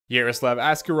Yaroslav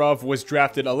Askarov was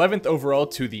drafted 11th overall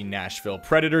to the Nashville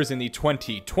Predators in the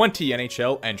 2020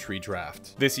 NHL entry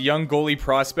draft. This young goalie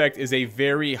prospect is a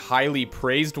very highly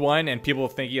praised one, and people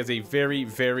think he has a very,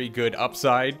 very good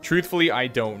upside. Truthfully, I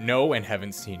don't know and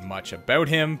haven't seen much about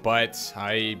him, but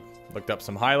I looked up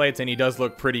some highlights and he does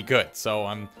look pretty good, so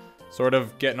I'm sort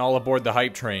of getting all aboard the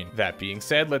hype train. That being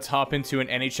said, let's hop into an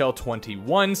NHL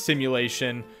 21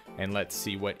 simulation and let's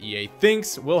see what EA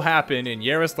thinks will happen in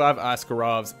Yaroslav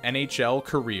Askarov's NHL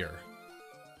career.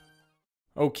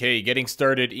 Okay, getting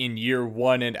started in year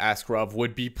 1, and Askarov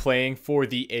would be playing for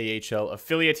the AHL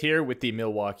affiliate here with the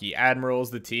Milwaukee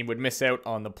Admirals. The team would miss out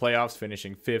on the playoffs,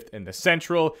 finishing 5th in the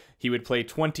Central. He would play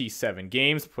 27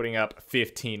 games, putting up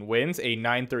 15 wins, a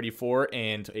 .934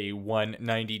 and a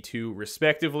 .192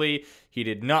 respectively. He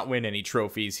did not win any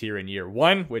trophies here in year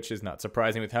 1, which is not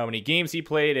surprising with how many games he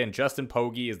played, and Justin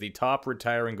Pogge is the top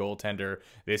retiring goaltender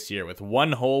this year with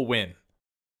 1 whole win.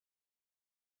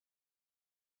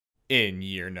 In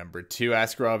year number 2,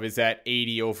 Askarov is at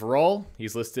 80 overall.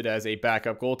 He's listed as a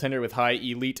backup goaltender with high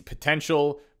elite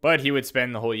potential, but he would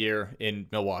spend the whole year in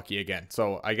Milwaukee again.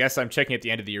 So I guess I'm checking at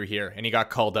the end of the year here, and he got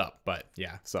called up. But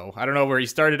yeah, so I don't know where he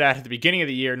started at the beginning of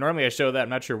the year. Normally I show that. I'm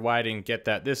not sure why I didn't get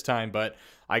that this time, but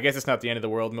I guess it's not the end of the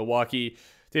world. Milwaukee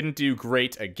didn't do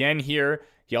great again here.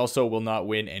 He also will not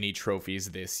win any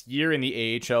trophies this year in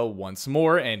the AHL once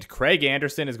more, and Craig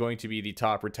Anderson is going to be the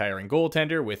top retiring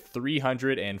goaltender with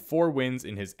 304 wins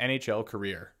in his NHL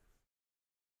career.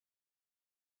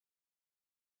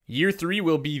 Year 3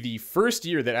 will be the first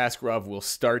year that Askarov will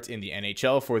start in the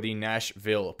NHL for the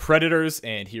Nashville Predators,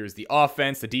 and here's the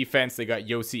offense. The defense, they got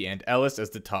Josi and Ellis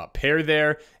as the top pair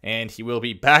there, and he will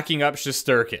be backing up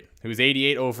Shesterkin, who's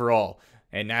 88 overall.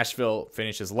 And Nashville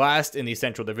finishes last in the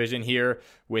Central Division here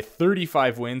with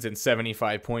 35 wins and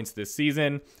 75 points this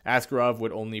season. Askarov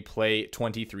would only play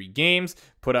 23 games,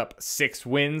 put up 6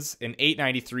 wins, an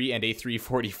 .893 and a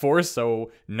 .344, so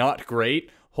not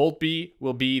great. Holtby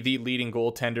will be the leading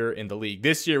goaltender in the league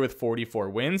this year with 44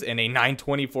 wins and a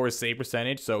 .924 save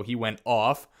percentage, so he went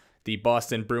off. The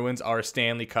Boston Bruins are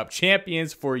Stanley Cup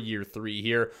champions for year 3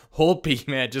 here. Holtby,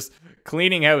 man, just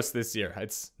cleaning house this year.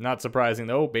 It's not surprising,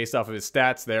 though, based off of his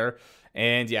stats there.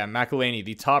 And yeah, McElhaney,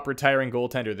 the top retiring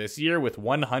goaltender this year with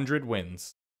 100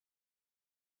 wins.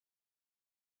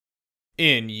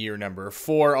 In year number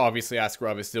 4, obviously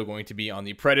Askarov is still going to be on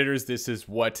the Predators. This is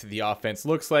what the offense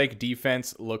looks like.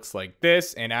 Defense looks like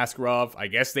this. And Askarov, I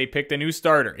guess they picked a new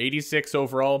starter. 86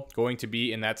 overall, going to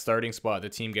be in that starting spot. The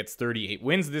team gets 38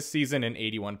 wins this season and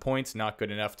 81 points. Not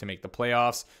good enough to make the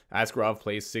playoffs. Askarov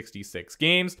plays 66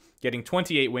 games, getting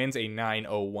 28 wins, a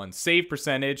 .901 save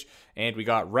percentage. And we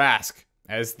got Rask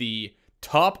as the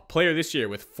top player this year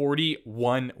with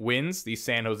 41 wins. The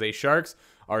San Jose Sharks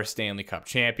are Stanley Cup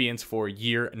champions for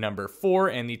year number 4,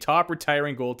 and the top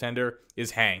retiring goaltender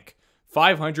is Hank.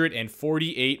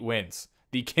 548 wins,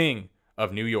 the king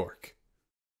of New York.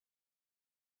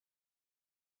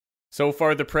 So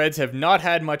far, the Preds have not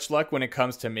had much luck when it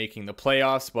comes to making the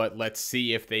playoffs, but let's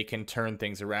see if they can turn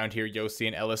things around here. Josi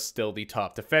and Ellis still the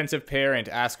top defensive pair, and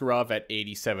Askarov at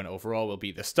 87 overall will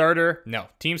be the starter. No,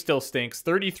 team still stinks.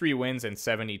 33 wins and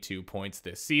 72 points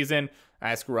this season.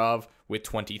 Askarov with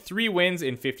 23 wins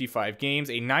in 55 games,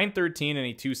 a .913 and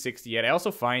a .268. I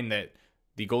also find that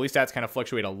the goalie stats kind of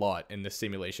fluctuate a lot in this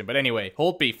simulation. But anyway,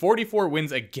 Holtby, 44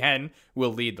 wins again,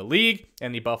 will lead the league,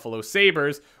 and the Buffalo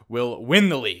Sabres will win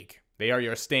the league. They are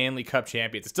your Stanley Cup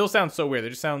champions. It still sounds so weird. It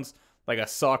just sounds like a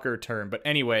soccer term. But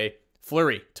anyway,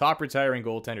 Fleury, top retiring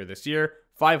goaltender this year,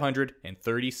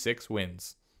 536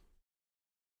 wins.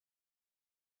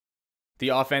 The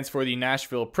offense for the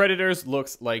Nashville Predators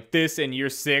looks like this in year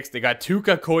 6. They got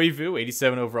Tuukka Koivu,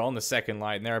 87 overall in the second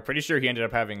line there. I'm pretty sure he ended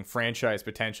up having franchise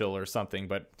potential or something.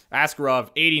 But Askarov,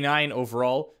 89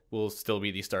 overall, will still be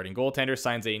the starting goaltender.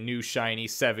 Signs a new shiny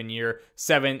 7-year,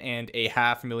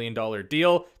 $7.5 million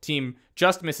deal. Team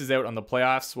just misses out on the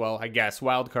playoffs. Well, I guess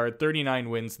wild card,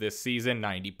 39 wins this season,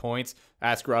 90 points.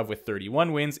 Askarov with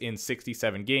 31 wins in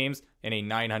 67 games and a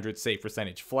 .900 save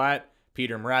percentage flat.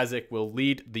 Peter Mrazek will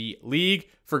lead the league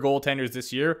for goaltenders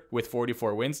this year with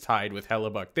 44 wins, tied with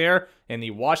Hellebuck there. And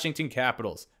the Washington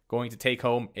Capitals going to take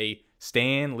home a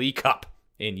Stanley Cup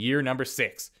in year number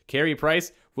 6. Carey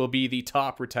Price will be the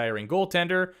top retiring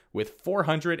goaltender with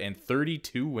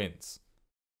 432 wins.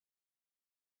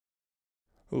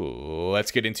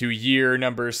 Let's get into year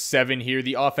number 7 here.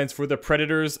 The offense for the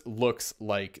Predators looks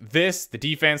like this. The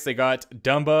defense, they got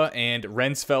Dumba and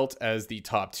Rensfeldt as the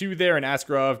top 2 there, and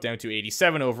Askarov down to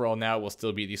 87 overall now will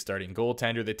still be the starting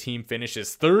goaltender. The team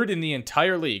finishes 3rd in the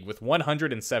entire league with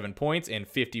 107 points and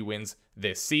 50 wins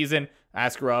this season.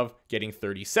 Askarov getting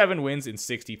 37 wins in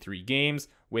 63 games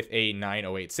with a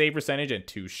 .908 save percentage and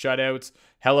 2 shutouts.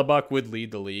 Hellebuck would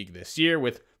lead the league this year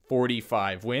with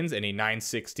 45 wins and a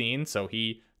 .916, so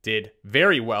he did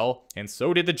very well, and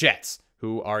so did the Jets,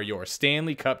 who are your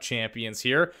Stanley Cup champions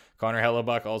here. Connor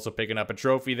Hellebuck also picking up a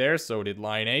trophy there, so did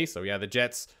Line A, so yeah, the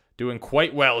Jets doing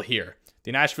quite well here.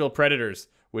 The Nashville Predators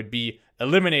would be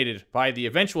eliminated by the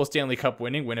eventual Stanley Cup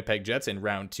winning Winnipeg Jets in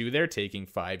round 2 there, taking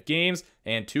 5 games,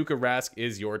 and Tuukka Rask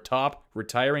is your top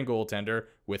retiring goaltender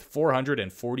with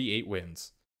 448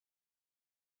 wins.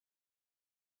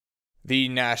 The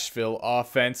Nashville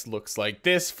offense looks like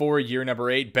this for year number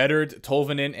 8. Bedard,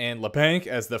 Tolvanen, and LeBanc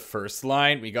as the first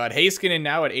line. We got Heiskanen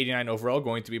now at 89 overall,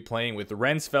 going to be playing with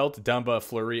Rensfeldt, Dumba,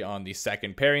 Fleury on the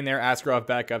second pairing there. Askarov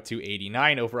back up to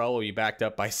 89 overall, will be backed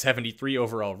up by 73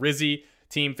 overall Rizzi.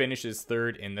 Team finishes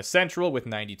 3rd in the Central with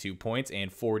 92 points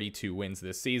and 42 wins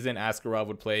this season. Askarov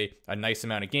would play a nice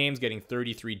amount of games, getting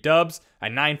 33 dubs, a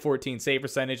 .914 save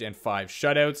percentage, and 5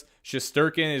 shutouts.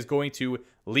 Shesterkin is going to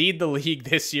lead the league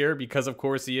this year because, of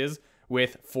course, he is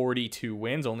with 42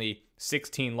 wins, only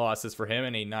 16 losses for him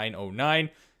and a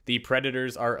 .909. The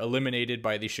Predators are eliminated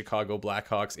by the Chicago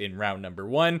Blackhawks in round number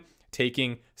 1.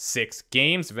 Taking 6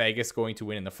 games. Vegas going to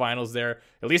win in the finals there.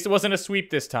 At least it wasn't a sweep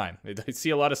this time. I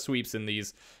see a lot of sweeps in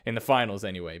the finals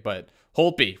anyway. But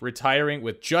Holtby retiring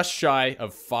with just shy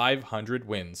of 500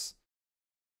 wins.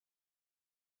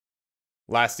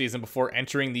 Last season, before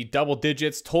entering the double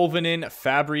digits, Tolvanen,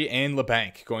 Fabry, and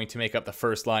LeBanc going to make up the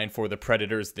first line for the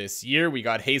Predators this year. We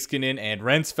got Heiskanen and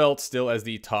Rensfeldt still as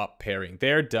the top pairing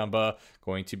there. Dumba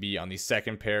going to be on the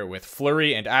second pair with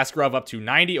Fleury and Askarov up to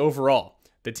 90 overall.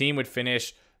 The team would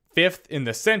finish 5th in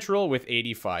the Central with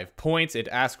 85 points, and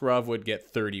Askarov would get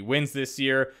 30 wins this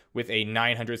year with a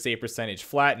 .900 save percentage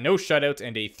flat, no shutouts,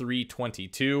 and a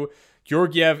 .322.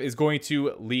 Georgiev is going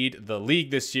to lead the league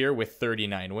this year with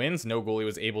 39 wins. No goalie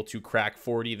was able to crack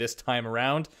 40 this time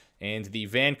around, and the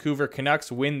Vancouver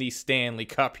Canucks win the Stanley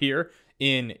Cup here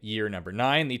in year number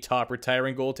 9. The top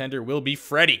retiring goaltender will be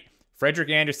Frederik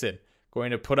Andersen,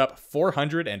 going to put up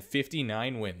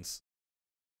 459 wins.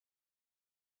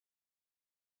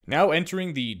 Now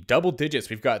entering the double digits,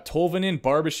 we've got Tolvanen,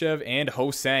 Barbashev, and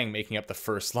Ho-Sang making up the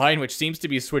first line, which seems to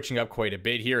be switching up quite a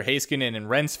bit here. Heiskanen and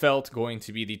Rensfeldt going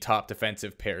to be the top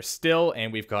defensive pair still,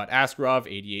 and we've got Askarov,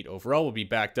 88 overall, will be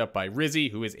backed up by Rizzi,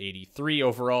 who is 83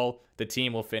 overall. The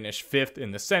team will finish 5th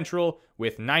in the Central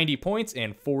with 90 points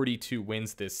and 42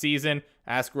 wins this season.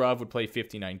 Askarov would play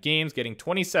 59 games, getting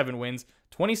 27 wins,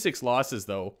 26 losses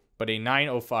though, but a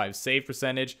 .905 save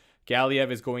percentage.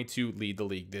 Galiev is going to lead the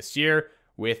league this year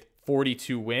with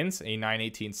 42 wins, a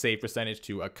 .918 save percentage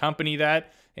to accompany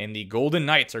that. And the Golden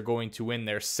Knights are going to win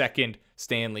their 2nd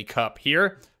Stanley Cup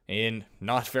here in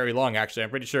not very long, actually.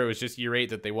 I'm pretty sure it was just year 8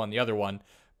 that they won the other one.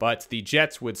 But the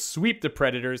Jets would sweep the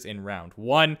Predators in round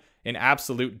 1. An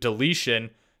absolute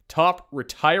deletion. Top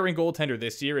retiring goaltender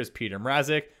this year is Peter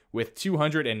Mrazek with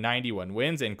 291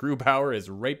 wins, and Grubauer is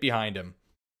right behind him.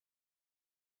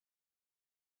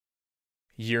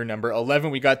 Year number 11,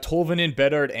 we got Tolvanen,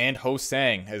 Bedard, and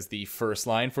Ho-Sang as the first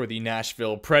line for the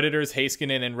Nashville Predators.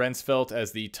 Heiskanen and Rensfeldt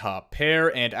as the top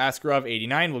pair, and Askarov,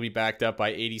 89, will be backed up by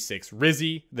 86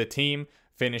 Rizzi. The team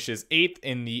finishes 8th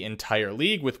in the entire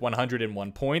league with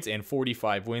 101 points and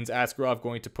 45 wins. Askarov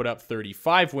going to put up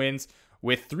 35 wins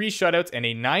with 3 shutouts and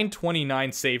a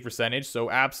 .929 save percentage,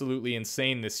 so absolutely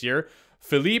insane this year.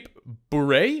 Philippe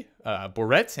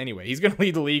Bourret, anyway, he's going to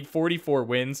lead the league, 44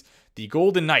 wins. The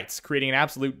Golden Knights creating an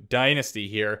absolute dynasty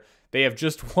here. They have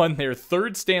just won their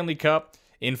 3rd Stanley Cup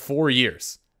in 4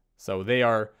 years. So they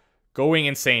are going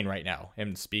insane right now.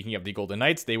 And speaking of the Golden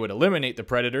Knights, they would eliminate the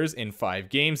Predators in 5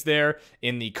 games there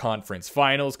in the conference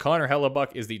finals. Connor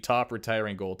Hellebuck is the top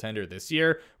retiring goaltender this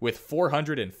year with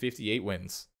 458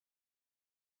 wins.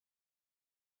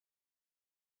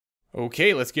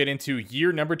 Okay, let's get into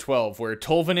year number 12, where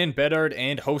Tolvanen, Bedard,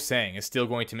 and Ho-Sang is still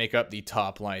going to make up the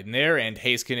top line there, and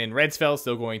Heiskanen and Rensfeldt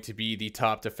still going to be the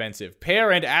top defensive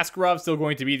pair, and Askarov still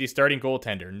going to be the starting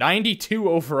goaltender. 92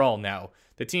 overall now.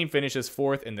 The team finishes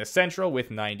 4th in the Central with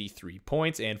 93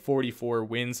 points and 44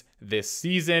 wins this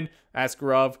season.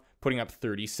 Askarov putting up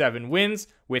 37 wins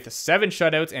with 7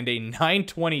 shutouts and a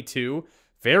 .922.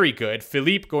 Very good.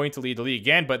 Philippe going to lead the league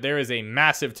again, but there is a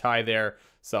massive tie there.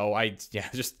 So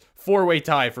just 4-way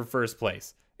tie for first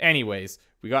place. Anyways,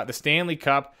 we got the Stanley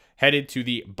Cup. headed to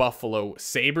the Buffalo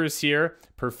Sabres here.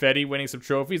 Perfetti winning some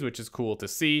trophies, which is cool to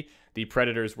see. The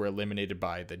Predators were eliminated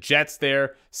by the Jets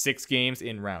there, 6 games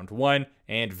in round 1.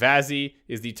 And Vazzy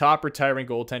is the top retiring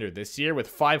goaltender this year with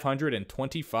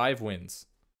 525 wins.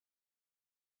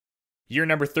 Year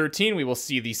number 13, we will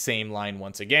see the same line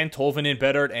once again. Tolvanen,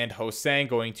 Bedard, and Hosang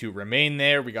going to remain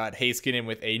there. We got Heiskanen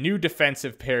with a new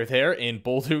defensive pair there in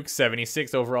Bolduc,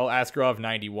 76 overall. Askarov,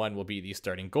 91, will be the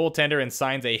starting goaltender and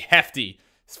signs a hefty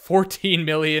 $14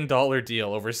 million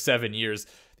deal over 7 years.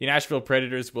 The Nashville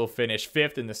Predators will finish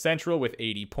 5th in the Central with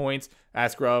 80 points.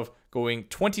 Askarov going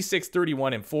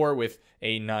 26-31-4 with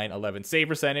a .911 save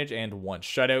percentage and 1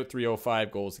 shutout,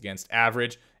 305 goals against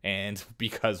average. And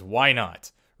because why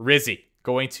not? Rizzy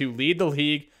going to lead the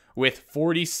league with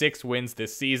 46 wins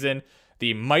this season.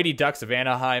 The Mighty Ducks of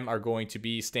Anaheim are going to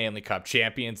be Stanley Cup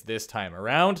champions this time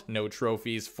around. No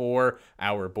trophies for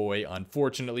our boy,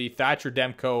 unfortunately. Thatcher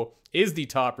Demko is the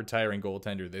top retiring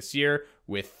goaltender this year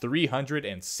with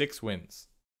 306 wins.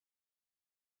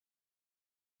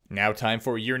 Now time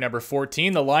for year number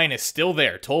 14. The line is still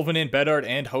there. Tolvanen, Bedard,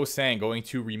 and Hosang going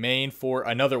to remain for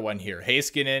another one here.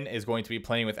 Heiskanen is going to be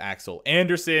playing with Axel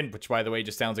Anderson, which by the way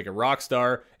just sounds like a rock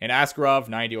star. And Askarov,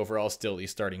 90 overall, still the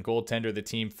starting goaltender. The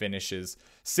team finishes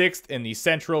 6th in the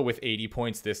Central with 80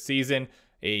 points this season.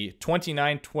 A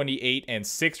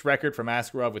 29-28-6 record from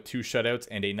Askarov with 2 shutouts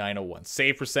and a .901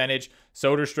 save percentage.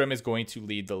 Soderstrom is going to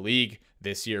lead the league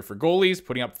this year for goalies,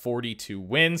 putting up 42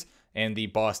 wins. And the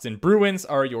Boston Bruins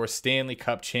are your Stanley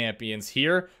Cup champions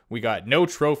here. We got no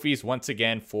trophies once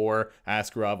again for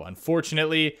Askarov,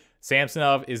 unfortunately.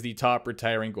 Samsonov is the top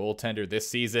retiring goaltender this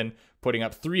season, putting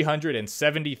up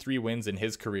 373 wins in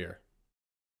his career.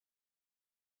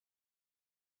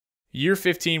 Year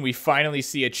 15, we finally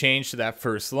see a change to that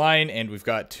first line, and we've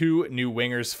got 2 new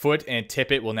wingers. Foote and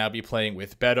Tippett will now be playing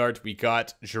with Bedard. We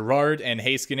got Girard and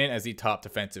Heiskanen as the top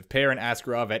defensive pair, and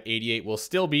Askarov at 88 will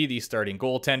still be the starting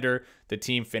goaltender. The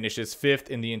team finishes 5th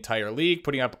in the entire league,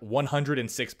 putting up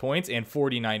 106 points and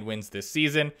 49 wins this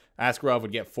season. Askarov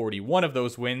would get 41 of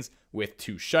those wins with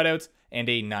 2 shutouts and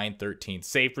a .913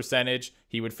 save percentage.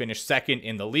 He would finish 2nd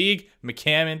in the league.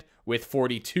 McCammond with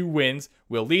 42 wins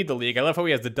will lead the league. I love how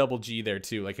he has the double G there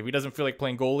too. Like if he doesn't feel like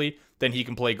playing goalie, then he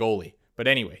can play goalie. But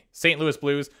anyway, St. Louis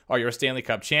Blues are your Stanley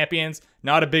Cup champions.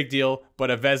 Not a big deal, but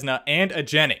a Vezina and a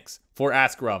Jennings for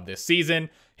Askarov this season.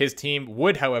 His team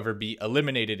would, however, be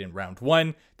eliminated in round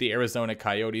 1. The Arizona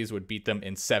Coyotes would beat them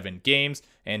in 7 games.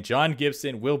 And John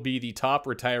Gibson will be the top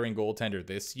retiring goaltender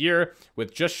this year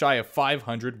with just shy of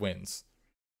 500 wins.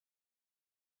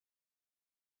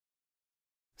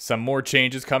 Some more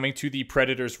changes coming to the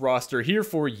Predators roster here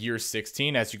for year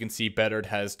 16. As you can see, Bedard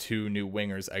has 2 new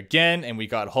wingers again, and we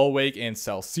got Hollweg and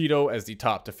Salcido as the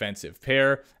top defensive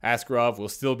pair. Askarov will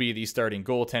still be the starting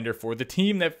goaltender for the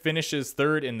team that finishes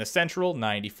 3rd in the Central,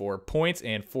 94 points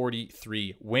and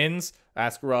 43 wins.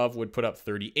 Askarov would put up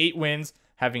 38 wins,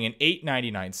 having an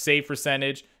 .899 save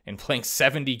percentage, and playing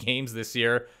 70 games this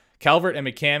year. Calvert and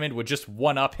McCammond would just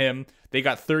one-up him. They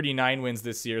got 39 wins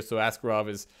this year, so Askarov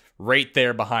is right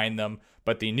there behind them.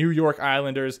 But the New York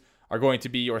Islanders are going to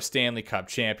be your Stanley Cup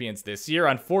champions this year.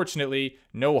 Unfortunately,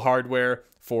 no hardware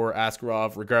for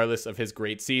Askarov. Regardless of his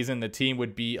great season, the team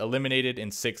would be eliminated in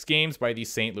 6 games by the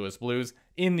St. Louis Blues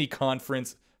in the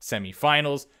conference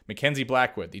semifinals. Mackenzie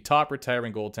Blackwood, the top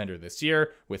retiring goaltender this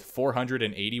year with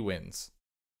 480 wins.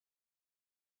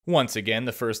 Once again,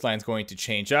 the first line's going to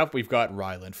change up. We've got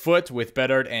Ryland Foote with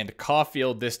Bedard and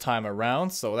Caulfield this time around,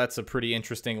 so that's a pretty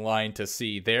interesting line to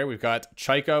see there. We've got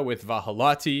Chaika with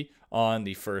Vahalati on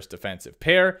the first defensive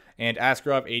pair, and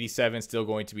Askarov, 87, still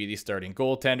going to be the starting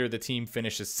goaltender. The team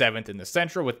finishes 7th in the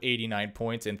Central with 89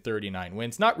 points and 39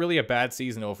 wins. Not really a bad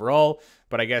season overall,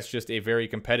 but I guess just a very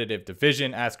competitive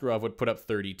division. Askarov would put up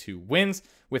 32 wins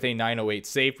with a .908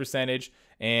 save percentage,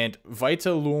 and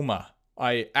Vaitaluma,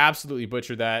 I absolutely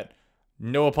butchered that.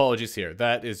 No apologies here.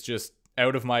 That is just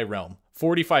out of my realm.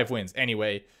 45 wins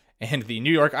anyway. And the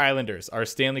New York Islanders are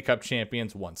Stanley Cup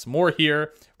champions once more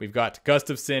here. We've got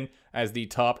Gustafsson as the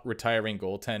top retiring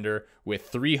goaltender with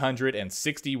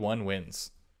 361 wins.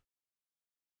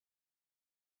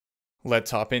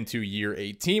 Let's hop into year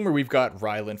 18, where we've got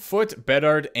Ryland Foote,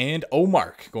 Bedard, and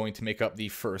Omark going to make up the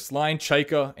first line.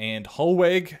 Chaika and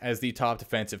Hollweg as the top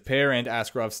defensive pair, and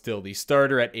Askarov still the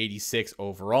starter at 86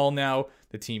 overall now.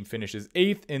 The team finishes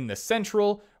 8th in the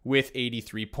Central with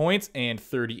 83 points and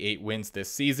 38 wins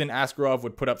this season. Askarov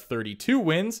would put up 32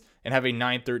 wins and have a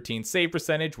 .913 save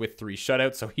percentage with 3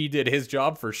 shutouts, so he did his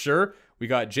job for sure. We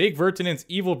got Jake Virtanen's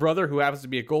evil brother, who happens to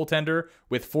be a goaltender,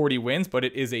 with 40 wins, but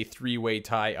it is a 3-way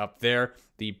tie up there.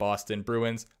 The Boston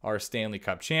Bruins are Stanley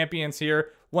Cup champions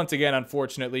here Once again,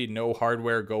 unfortunately, no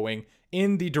hardware going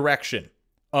in the direction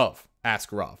of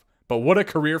Askarov. But what a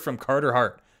career from Carter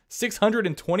Hart.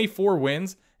 624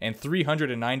 wins and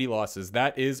 390 losses.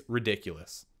 That is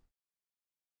ridiculous.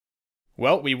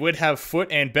 Well, we would have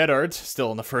Foot and Bedard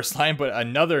still in the first line, but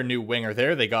another new winger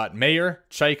there. They got Mayer,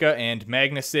 Chaika, and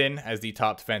Magnuson as the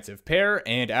top defensive pair,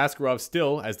 and Askarov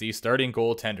still as the starting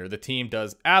goaltender. The team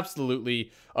does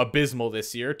absolutely abysmal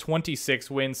this year. 26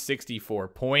 wins, 64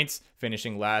 points,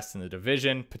 finishing last in the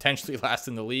division, potentially last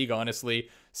in the league, honestly.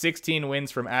 16 wins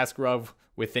from Askarov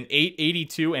with an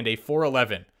 882 and a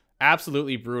 411.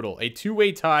 Absolutely brutal. A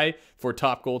two-way tie for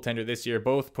top goaltender this year,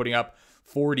 both putting up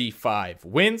 45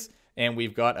 wins. And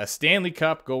we've got a Stanley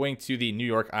Cup going to the New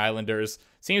York Islanders.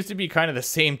 Seems to be kind of the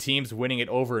same teams winning it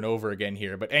over and over again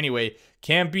here. But anyway,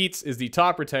 Cam Beats is the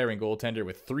top retiring goaltender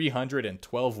with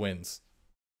 312 wins.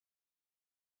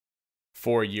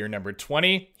 For year number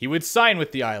 20, he would sign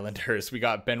with the Islanders. We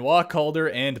got Benoit, Calder,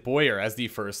 and Boyer as the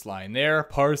first line there.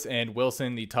 Parse and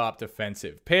Wilson, the top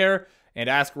defensive pair. And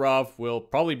Askarov will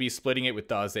probably be splitting it with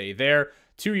Daze there.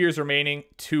 2 years remaining,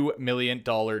 $2 million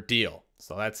deal.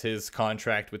 So that's his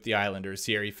contract with the Islanders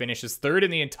here. He finishes third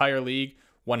in the entire league,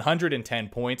 110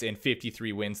 points and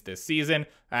 53 wins this season.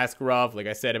 Askarov, like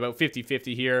I said, about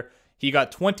 50-50 here. He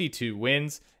got 22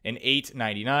 wins, an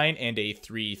 899 and a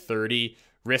 330.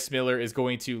 Rissmiller is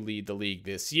going to lead the league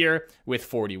this year with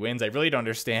 40 wins. I really don't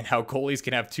understand how goalies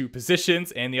can have two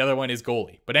positions, and the other one is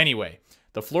goalie. But anyway,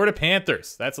 the Florida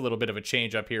Panthers, that's a little bit of a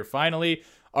change up here finally,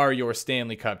 are your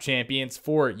Stanley Cup champions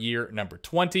for year number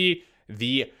 20.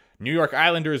 The New York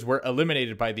Islanders were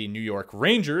eliminated by the New York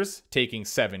Rangers, taking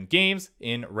 7 games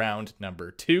in round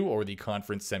number 2, or the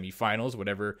conference semifinals,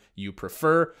 whatever you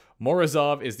prefer.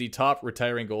 Morozov is the top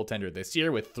retiring goaltender this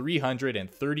year with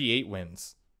 338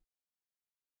 wins.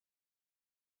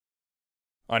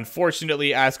 Unfortunately,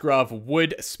 Askarov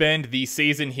would spend the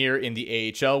season here in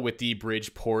the AHL with the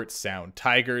Bridgeport Sound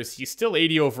Tigers. He's still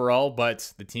 80 overall,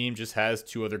 but the team just has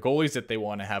 2 other goalies that they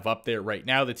want to have up there right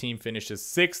now. The team finishes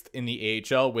 6th in the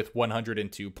AHL with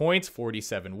 102 points,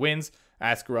 47 wins.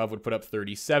 Askarov would put up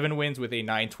 37 wins with a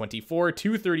 924,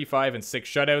 235, and 6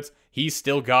 shutouts. He's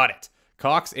still got it.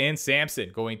 Cox and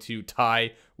Sampson going to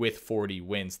tie with 40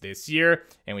 wins this year.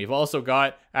 And we've also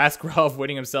got Askarov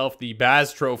winning himself the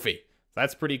Baz Trophy.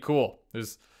 That's pretty cool.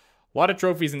 There's a lot of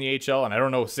trophies in the HL, and I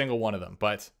don't know a single one of them.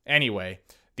 But anyway,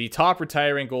 the top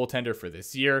retiring goaltender for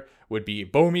this year would be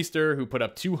Bouwmeester, who put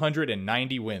up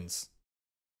 290 wins.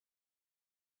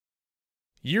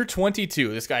 Year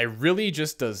 22, this guy really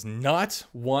just does not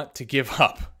want to give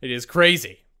up. It is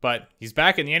crazy. But he's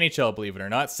back in the NHL, believe it or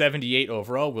not. 78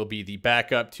 overall, will be the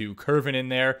backup to Kervin in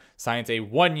there. Signs a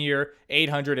 1-year,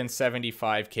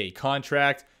 $875K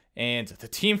contract. And the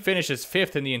team finishes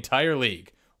 5th in the entire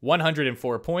league.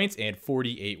 104 points and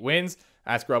 48 wins.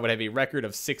 Askarov would have a record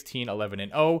of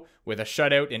 16-11-0 with a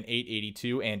shutout, an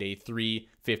 882 and a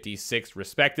 356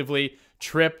 respectively.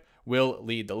 Tripp will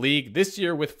lead the league this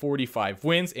year with 45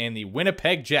 wins, and the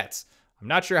Winnipeg Jets. I'm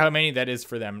not sure how many that is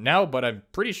for them now, but I'm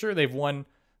pretty sure they've won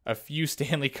a few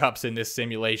Stanley Cups in this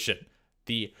simulation.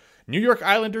 The New York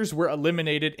Islanders were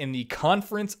eliminated in the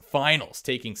conference finals,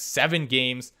 taking 7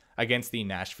 games against the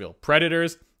Nashville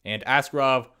Predators, and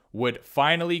Askarov would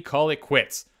finally call it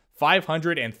quits.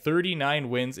 539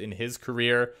 wins in his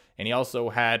career, and he also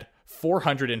had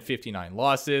 459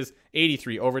 losses,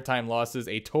 83 overtime losses,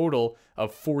 a total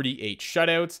of 48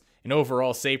 shutouts, an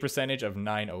overall save percentage of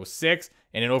 .906,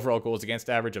 and an overall goals against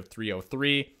average of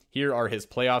 .303. Here are his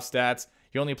playoff stats.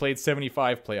 He only played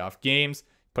 75 playoff games,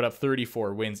 put up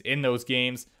 34 wins in those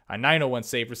games, a .901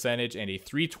 save percentage, and a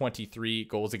 .323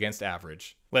 goals against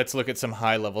average. Let's look at some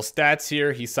high-level stats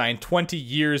here. He signed 20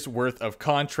 years worth of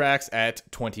contracts at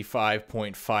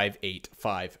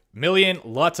 $25.585 million.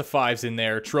 Lots of 5s in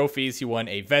there. Trophies, he won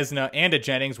a Vezina and a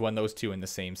Jennings, won those 2 in the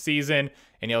same season.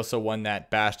 And he also won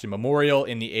that Bastion Memorial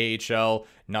in the AHL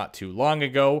not too long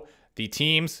ago. The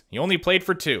teams, he only played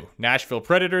for 2. Nashville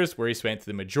Predators, where he spent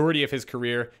the majority of his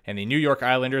career, and the New York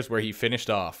Islanders, where he finished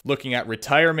off. Looking at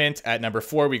retirement, at number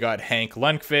 4, we got Hank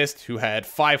Lundqvist, who had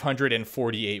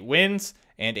 548 wins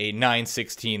and a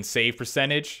 .916 save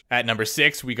percentage. At number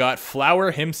 6, we got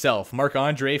Flower himself,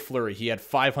 Marc-Andre Fleury. He had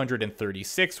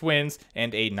 536 wins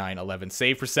and a .911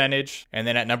 save percentage. And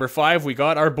then at number 5, we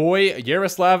got our boy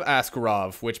Yaroslav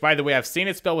Askarov, which, by the way, I've seen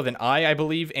it spelled with an I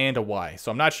believe, and a Y.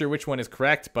 So I'm not sure which one is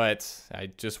correct, but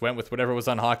I just went with whatever was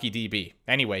on HockeyDB.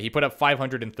 Anyway, he put up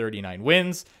 539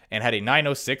 wins and had a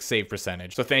 .906 save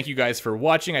percentage. So thank you guys for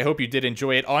watching. I hope you did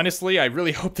enjoy it. Honestly, I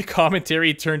really hope the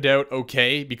commentary turned out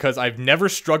okay, because I've never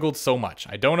struggled so much.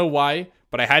 I don't know why,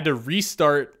 but I had to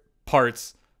restart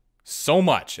parts so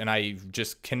much, and I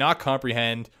just cannot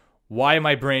comprehend why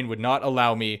my brain would not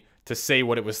allow me to say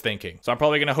what it was thinking. So I'm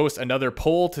probably going to host another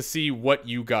poll to see what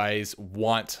you guys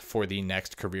want for the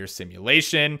next career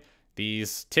simulation.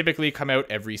 These typically come out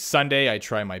every Sunday. I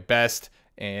try my best.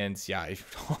 And yeah,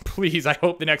 please, I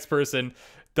hope the next person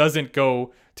doesn't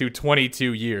go to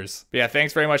 22 years. But yeah,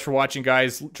 thanks very much for watching,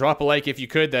 guys. Drop a like if you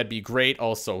could. That'd be great.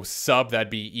 Also, sub. That'd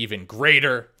be even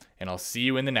greater. And I'll see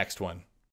you in the next one.